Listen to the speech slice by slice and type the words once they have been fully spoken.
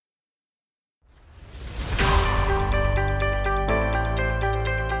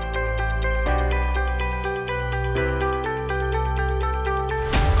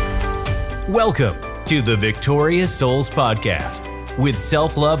Welcome to the Victorious Souls Podcast with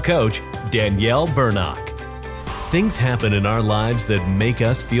self-love coach Danielle Burnock. Things happen in our lives that make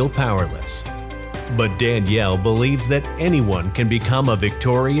us feel powerless. But Danielle believes that anyone can become a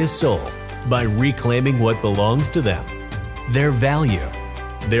victorious soul by reclaiming what belongs to them, their value,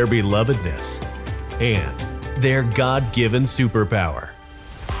 their belovedness, and their God-given superpower.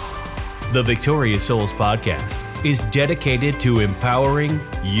 The Victorious Souls Podcast is dedicated to empowering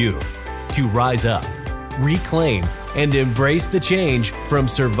you to rise up, reclaim, and embrace the change from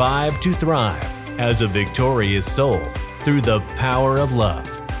survive to thrive as a victorious soul through the power of love.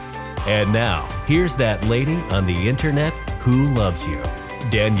 And now, here's that lady on the internet who loves you,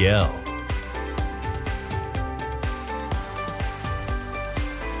 Danielle.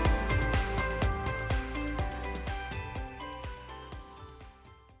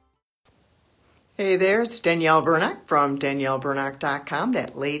 Hey there, it's Danielle Burnock from DanielleBurnock.com,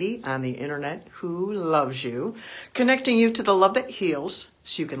 that lady on the internet who loves you, connecting you to the love that heals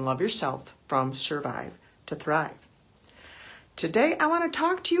so you can love yourself from survive to thrive. Today, I want to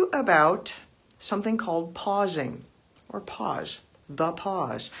talk to you about something called pausing, or pause, the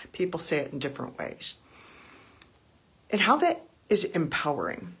pause. People say it in different ways. And how that is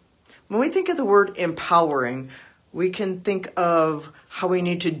empowering. When we think of the word empowering, we can think of how we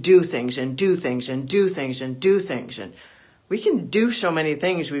need to do things and do things and do things and do things. And we can do so many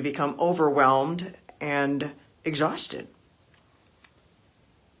things, we become overwhelmed and exhausted.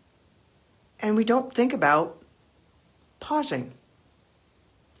 And we don't think about pausing.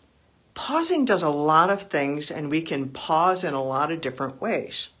 Pausing does a lot of things, and we can pause in a lot of different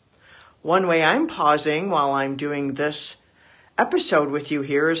ways. One way I'm pausing while I'm doing this episode with you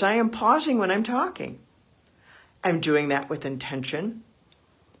here is I am pausing when I'm talking. I'm doing that with intention.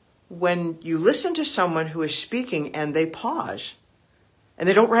 When you listen to someone who is speaking and they pause, and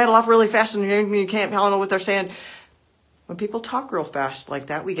they don't rattle off really fast and you can't know what they're saying. When people talk real fast like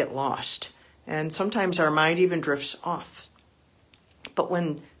that, we get lost. And sometimes our mind even drifts off. But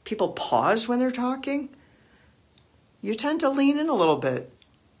when people pause when they're talking, you tend to lean in a little bit.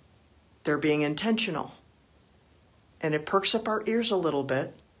 They're being intentional. And it perks up our ears a little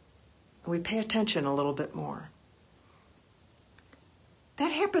bit. And we pay attention a little bit more.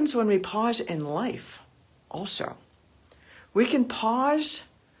 That happens when we pause in life also. We can pause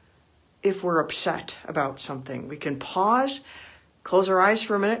if we're upset about something. We can pause, close our eyes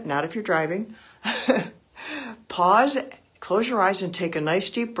for a minute, not if you're driving. Pause, close your eyes and take a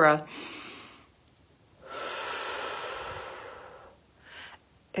nice deep breath.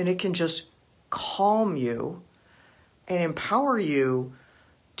 And it can just calm you and empower you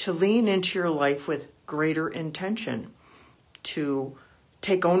to lean into your life with greater intention, to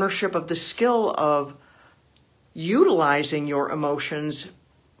take ownership of the skill of utilizing your emotions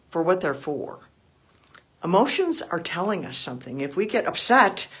for what they're for. Emotions are telling us something. If we get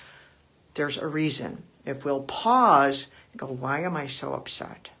upset, there's a reason. If we'll pause and go, why am I so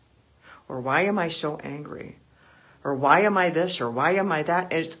upset? Or why am I so angry? Or why am I this? Or why am I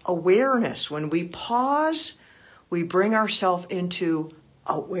that? And it's awareness. When we pause, we bring ourselves into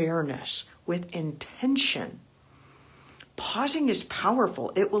awareness with intention. Pausing is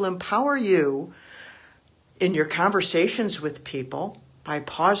powerful. It will empower you in your conversations with people by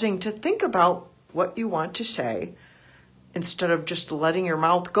pausing to think about what you want to say instead of just letting your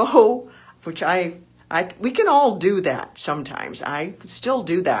mouth go, which we can all do that sometimes. I still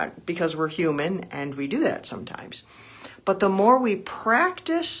do that because we're human and we do that sometimes. But the more we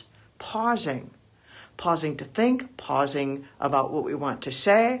practice pausing to think, pausing about what we want to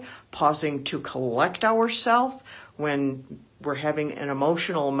say, pausing to collect ourselves when we're having an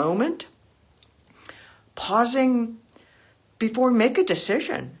emotional moment, pausing before we make a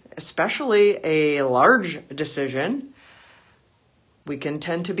decision, especially a large decision. We can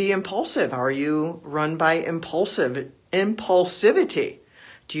tend to be impulsive. Are you run by impulsivity?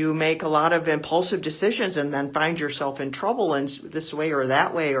 Do you make a lot of impulsive decisions and then find yourself in trouble in this way or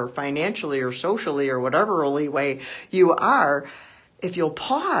that way, or financially or socially or whatever way you are? If you'll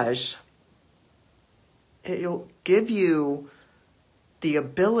pause, it'll give you the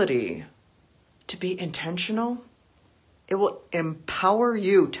ability to be intentional. It will empower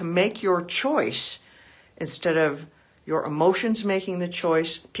you to make your choice instead of your emotions making the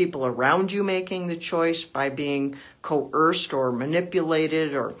choice, people around you making the choice by being coerced or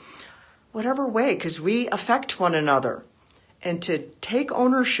manipulated or whatever way, because we affect one another. And to take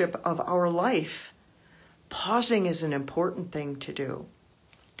ownership of our life, pausing is an important thing to do.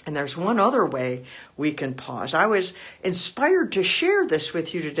 And there's one other way we can pause. I was inspired to share this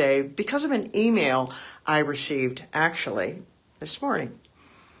with you today because of an email I received actually this morning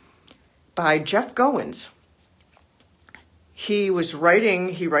by Jeff Goins. He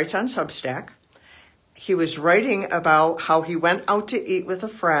writes on Substack. He was writing about how he went out to eat with a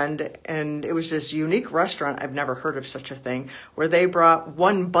friend, and it was this unique restaurant, I've never heard of such a thing, where they brought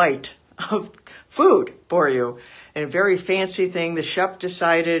one bite of food for you. And a very fancy thing, the chef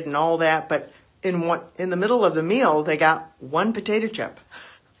decided and all that, but in the middle of the meal, they got one potato chip.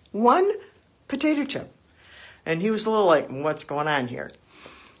 One potato chip. And he was a little like, what's going on here?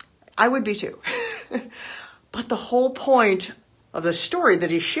 I would be too. But the whole point of the story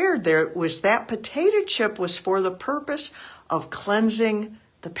that he shared there was that potato chip was for the purpose of cleansing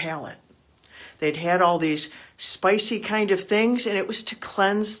the palate. They'd had all these spicy kind of things, and it was to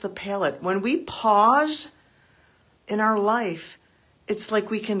cleanse the palate. When we pause in our life, it's like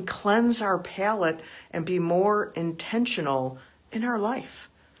we can cleanse our palate and be more intentional in our life.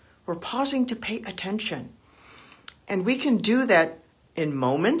 We're pausing to pay attention. And we can do that in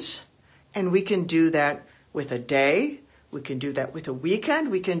moments, and we can do that with a day. We can do that with a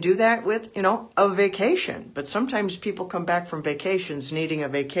weekend. We can do that with, a vacation. But sometimes people come back from vacations needing a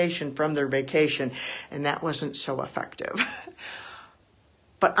vacation from their vacation, and that wasn't so effective.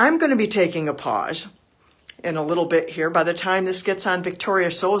 But I'm going to be taking a pause in a little bit here. By the time this gets on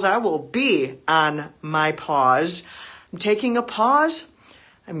Victorious Souls, I will be on my pause. I'm taking a pause.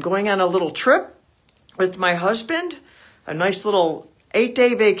 I'm going on a little trip with my husband, a nice little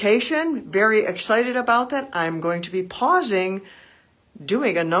 8-day vacation. Very excited about that. I'm going to be pausing,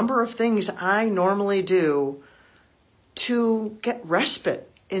 doing a number of things I normally do to get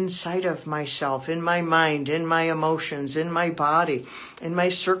respite inside of myself, in my mind, in my emotions, in my body, in my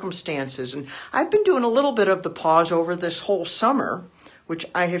circumstances. And I've been doing a little bit of the pause over this whole summer, which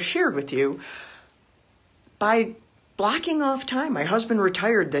I have shared with you, by blocking off time. My husband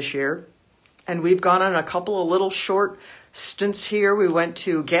retired this year, and we've gone on a couple of little short stints here. We went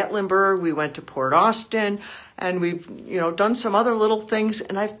to Gatlinburg, we went to Port Austin, and we've, done some other little things.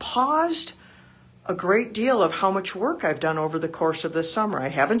 And I've paused a great deal of how much work I've done over the course of the summer. I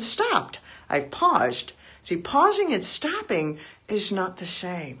haven't stopped. I've paused. See, pausing and stopping is not the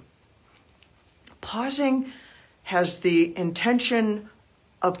same. Pausing has the intention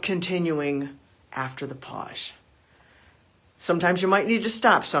of continuing after the pause. Sometimes you might need to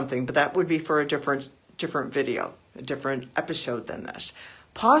stop something, but that would be for a different video, a different episode than this.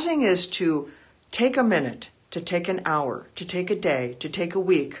 Pausing is to take a minute, to take an hour, to take a day, to take a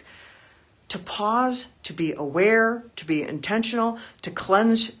week, to pause, to be aware, to be intentional, to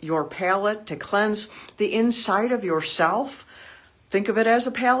cleanse your palate, to cleanse the inside of yourself. Think of it as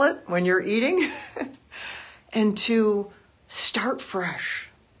a palate when you're eating, and to start fresh.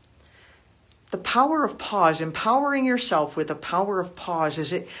 The power of pause, empowering yourself with the power of pause,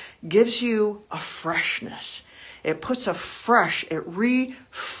 is it gives you a freshness. It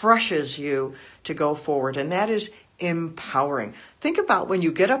refreshes you to go forward. And that is empowering. Think about when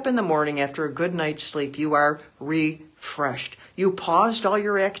you get up in the morning after a good night's sleep, you are refreshed. You paused all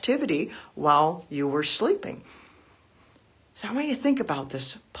your activity while you were sleeping. So I want you to think about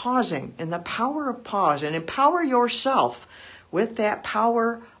this, pausing and the power of pause, and empower yourself with that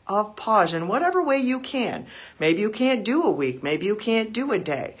power of pause in whatever way you can. Maybe you can't do a week. Maybe you can't do a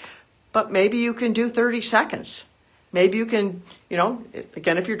day. But maybe you can do 30 seconds. Maybe you can,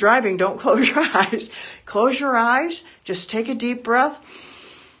 again, if you're driving, don't close your eyes. Close your eyes. Just take a deep breath.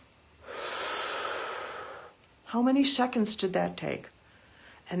 How many seconds did that take?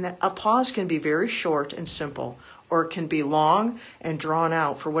 And a pause can be very short and simple, or it can be long and drawn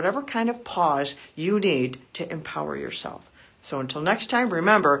out for whatever kind of pause you need to empower yourself. So until next time,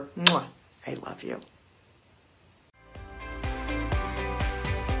 remember, I love you.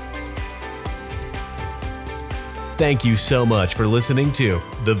 Thank you so much for listening to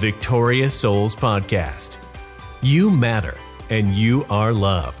the Victorious Souls Podcast. You matter, and you are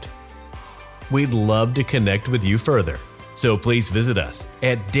loved. We'd love to connect with you further, so please visit us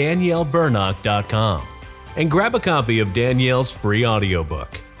at danielleburnock.com and grab a copy of Danielle's free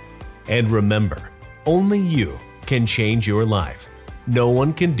audiobook. And remember, only you can change your life. No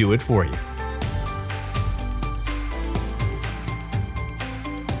one can do it for you.